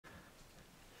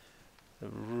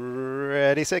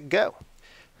Ready, set, go.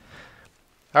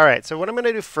 All right, so what I'm going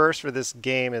to do first for this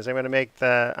game is I'm going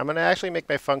to actually make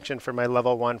my function for my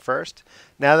level 1 first.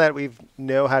 Now that we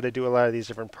know how to do a lot of these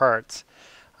different parts,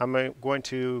 I'm going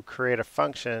to create a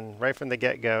function right from the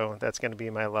get-go that's going to be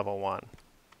my level 1.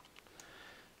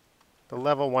 The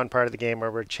level 1 part of the game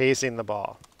where we're chasing the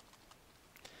ball.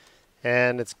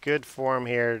 And it's good form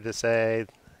here to say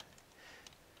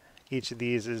each of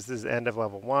these is this end of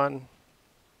level 1.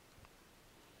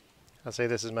 I'll say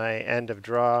this is my end of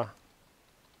draw.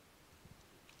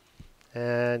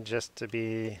 And just to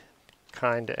be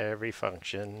kind to every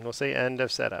function, we'll say end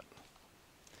of setup.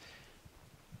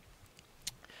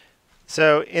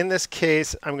 So in this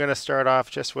case, I'm going to start off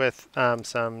just with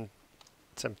some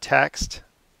text.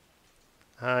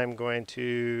 I'm going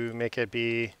to make it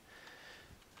be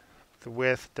the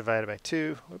width divided by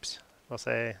 2. Oops. We'll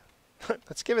say,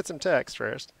 let's give it some text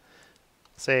first.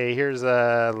 Say here's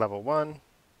level 1.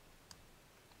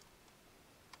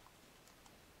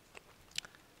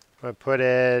 I'm going to put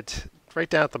it right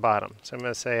down at the bottom. So I'm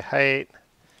going to say height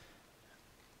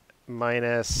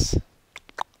minus,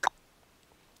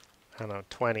 I don't know,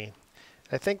 20.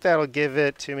 I think that'll give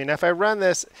it to me. Now if I run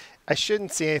this, I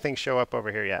shouldn't see anything show up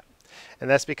over here yet. And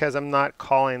that's because I'm not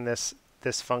calling this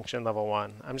function level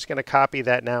 1. I'm just going to copy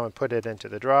that now and put it into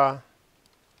the draw.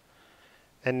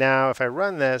 And now if I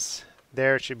run this,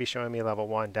 there it should be showing me level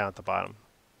 1 down at the bottom.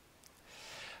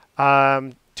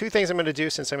 Two things I'm going to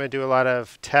do since I'm going to do a lot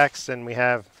of text and we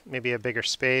have maybe a bigger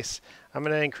space. I'm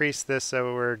going to increase this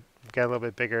so we've got a little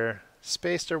bit bigger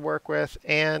space to work with,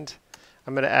 and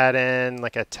I'm going to add in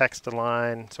like a text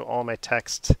align so all my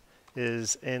text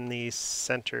is in the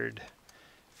centered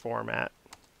format.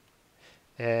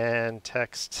 And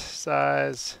text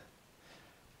size,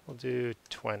 we'll do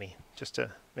 20 just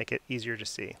to make it easier to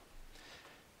see.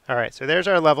 All right, so there's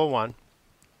our level 1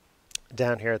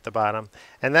 down here at the bottom.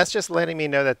 And that's just letting me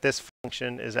know that this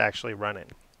function is actually running.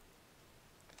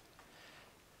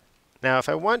 Now if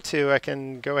I want to, I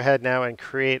can go ahead now and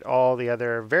create all the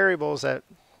other variables that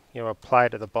apply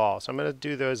to the ball. So I'm going to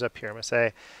do those up here. I'm going to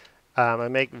say I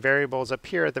make variables up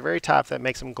here at the very top that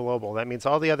makes them global. That means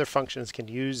all the other functions can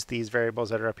use these variables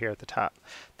that are up here at the top.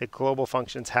 The global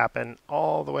functions happen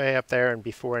all the way up there and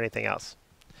before anything else.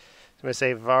 So I'm going to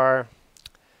say var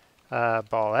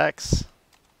ball x.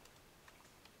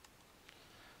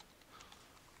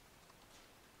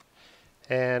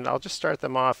 And I'll just start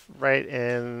them off right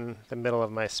in the middle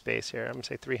of my space here. I'm going to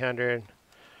say 300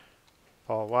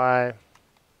 ball y.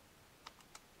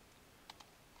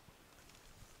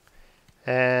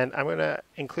 And I'm going to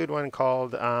include one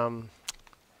called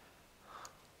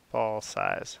ball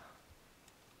size.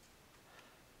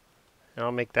 And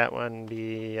I'll make that one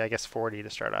be, I guess, 40 to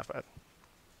start off with.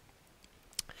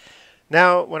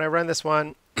 Now, when I run this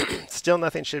one, still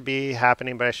nothing should be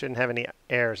happening, but I shouldn't have any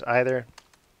errors either.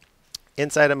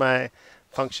 Inside of my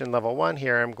function level 1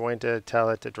 here, I'm going to tell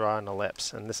it to draw an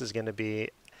ellipse. And this is going to be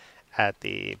at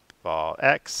the ball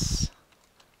x,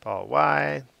 ball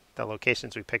y, the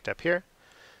locations we picked up here,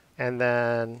 and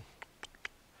then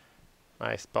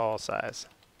my ball size.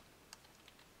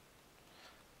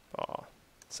 Ball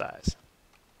size.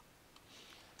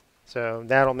 So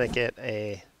that'll make it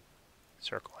a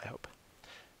circle, I hope.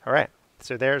 All right,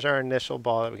 so there's our initial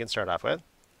ball that we can start off with.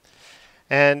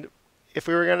 And if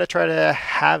we were going to try to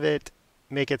have it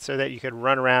make it so that you could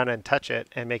run around and touch it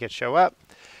and make it show up,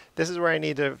 this is where I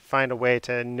need to find a way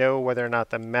to know whether or not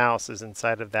the mouse is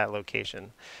inside of that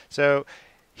location. So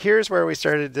here's where we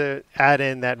started to add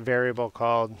in that variable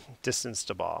called distance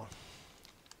to ball.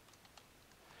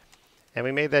 And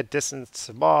we made that distance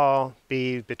to ball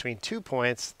be between 2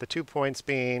 points, the 2 points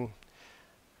being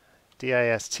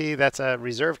dist, that's a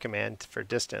reserve command for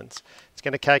distance. It's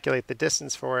going to calculate the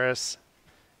distance for us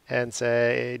and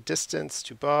say distance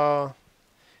to ball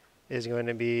is going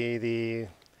to be the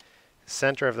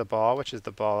center of the ball, which is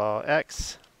the ball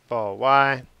x, ball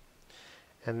y,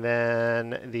 and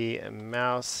then the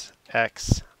mouse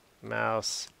x,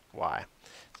 mouse y.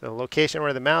 So the location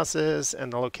where the mouse is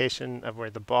and the location of where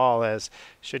the ball is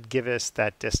should give us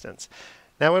that distance.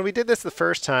 Now when we did this the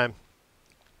first time,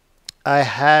 I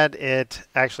had it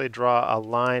actually draw a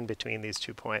line between these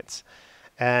 2 points.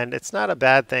 And it's not a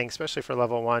bad thing, especially for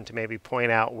level 1, to maybe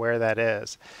point out where that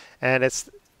is. And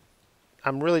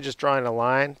I'm really just drawing a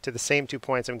line to the same 2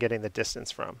 points I'm getting the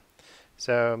distance from.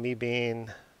 So me being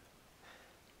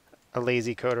a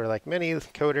lazy coder like many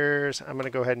coders, I'm going to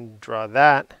go ahead and draw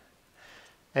that.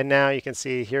 And now you can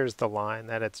see here's the line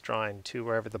that it's drawing to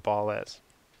wherever the ball is.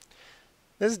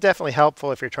 This is definitely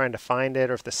helpful if you're trying to find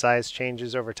it or if the size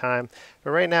changes over time.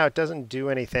 But right now it doesn't do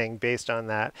anything based on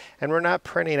that. And we're not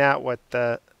printing out what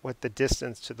the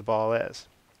distance to the ball is.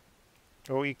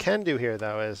 What we can do here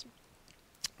though is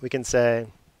we can say,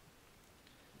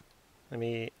 let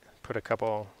me put a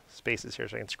couple spaces here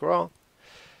so I can scroll.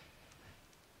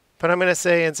 But I'm going to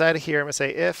say inside of here, I'm going to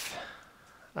say if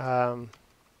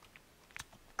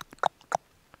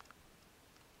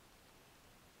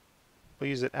we'll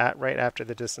use it right after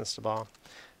the distance to ball.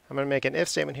 I'm going to make an if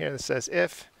statement here that says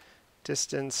if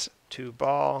distance to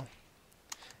ball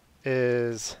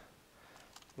is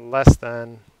less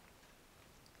than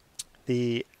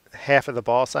the half of the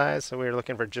ball size. So we're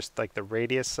looking for just like the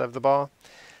radius of the ball.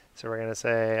 So we're going to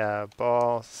say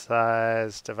ball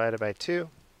size divided by 2.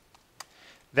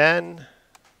 Then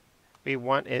we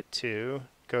want it to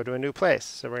go to a new place.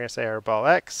 So we're going to say our ball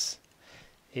x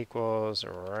equals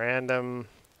random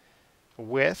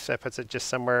width. That puts it just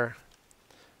somewhere,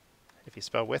 if you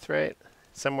spell width right,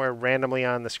 somewhere randomly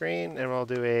on the screen. And we'll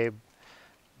do a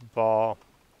ball,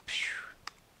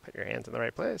 put your hands in the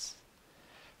right place,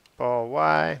 ball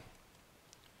y,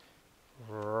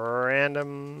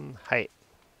 random height.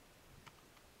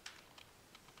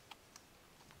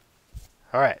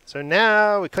 All right, so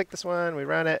now we click this one, we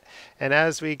run it, and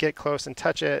as we get close and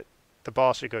touch it, the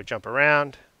ball should go jump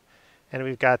around. And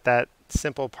we've got that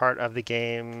simple part of the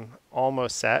game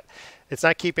almost set. It's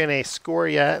not keeping a score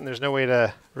yet, and there's no way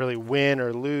to really win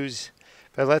or lose.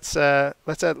 But let's at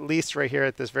least right here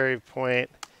at this very point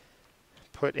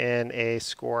put in a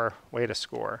score, way to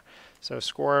score. So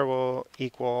score will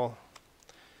equal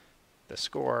the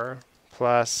score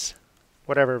plus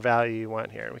whatever value you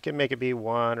want here. We can make it be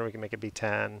 1 or we can make it be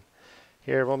 10.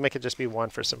 Here we'll make it just be 1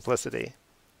 for simplicity.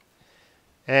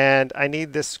 And I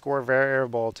need this score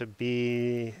variable to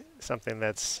be something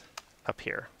that's up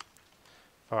here.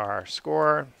 Our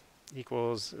score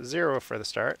equals 0 for the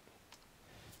start.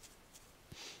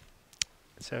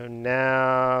 So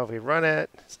now we run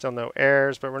it, still no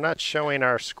errors, but we're not showing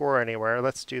our score anywhere.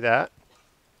 Let's do that.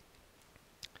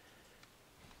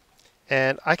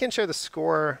 And I can show the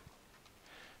score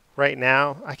right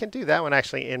now. I can do that one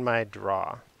actually in my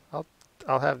draw.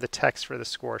 I'll have the text for the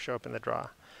score show up in the draw.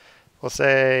 We'll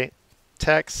say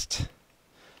text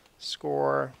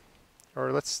score,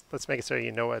 or let's make it so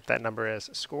you know what that number is.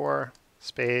 Score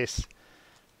space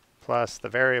plus the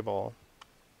variable.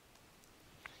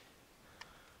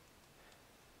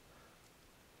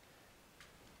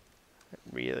 I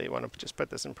really want to just put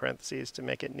this in parentheses to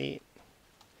make it neat.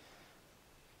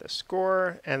 The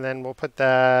score, and then we'll put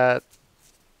that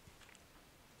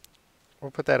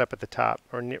up at the top,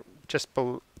 or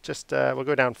we'll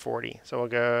go down 40. So we'll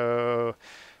go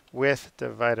width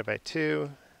divided by 2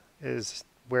 is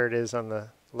where it is on the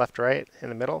left, right, in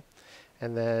the middle.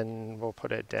 And then we'll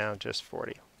put it down just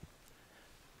 40.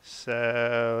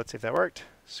 So let's see if that worked.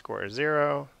 Score is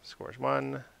 0, score is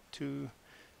 1, 2,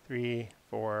 3,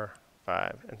 4,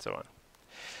 5, and so on.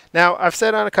 Now, I've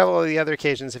said on a couple of the other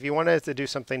occasions, if you wanted to do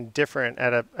something different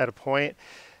at a point,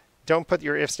 don't put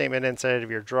your if statement inside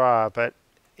of your draw, but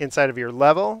inside of your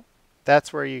level,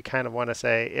 that's where you kind of want to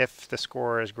say if the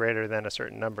score is greater than a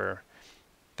certain number,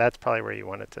 that's probably where you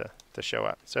want it to show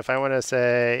up. So if I want to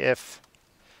say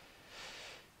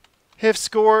if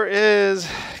score is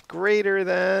greater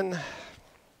than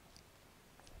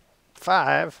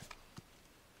 5,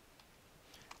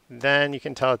 then you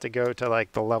can tell it to go to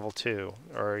like the level 2,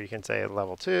 or you can say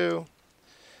level 2,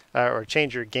 or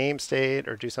change your game state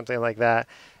or do something like that.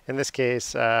 In this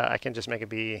case, I can just make it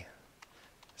be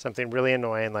something really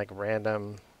annoying like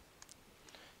random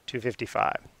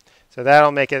 255. So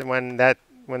that'll make it when that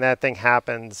thing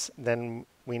happens, then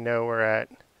we know we're at,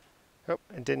 oh,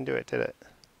 it didn't do it, did it?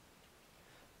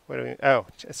 What do we, oh,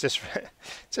 it's just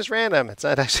random. It's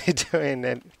not actually doing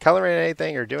it, coloring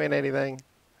anything or doing anything.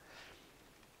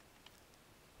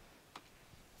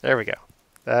 There we go.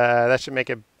 That should make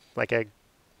it like a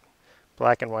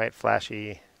black and white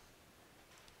flashy.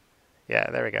 Yeah,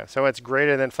 there we go. So it's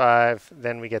greater than 5,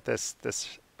 then we get this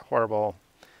horrible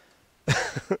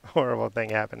horrible thing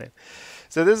happening.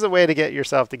 So this is a way to get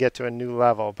yourself to get to a new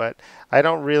level, but I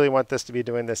don't really want this to be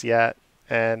doing this yet,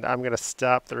 and I'm going to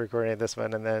stop the recording of this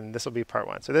one, and then this will be part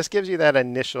 1. So this gives you that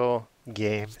initial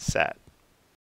game set.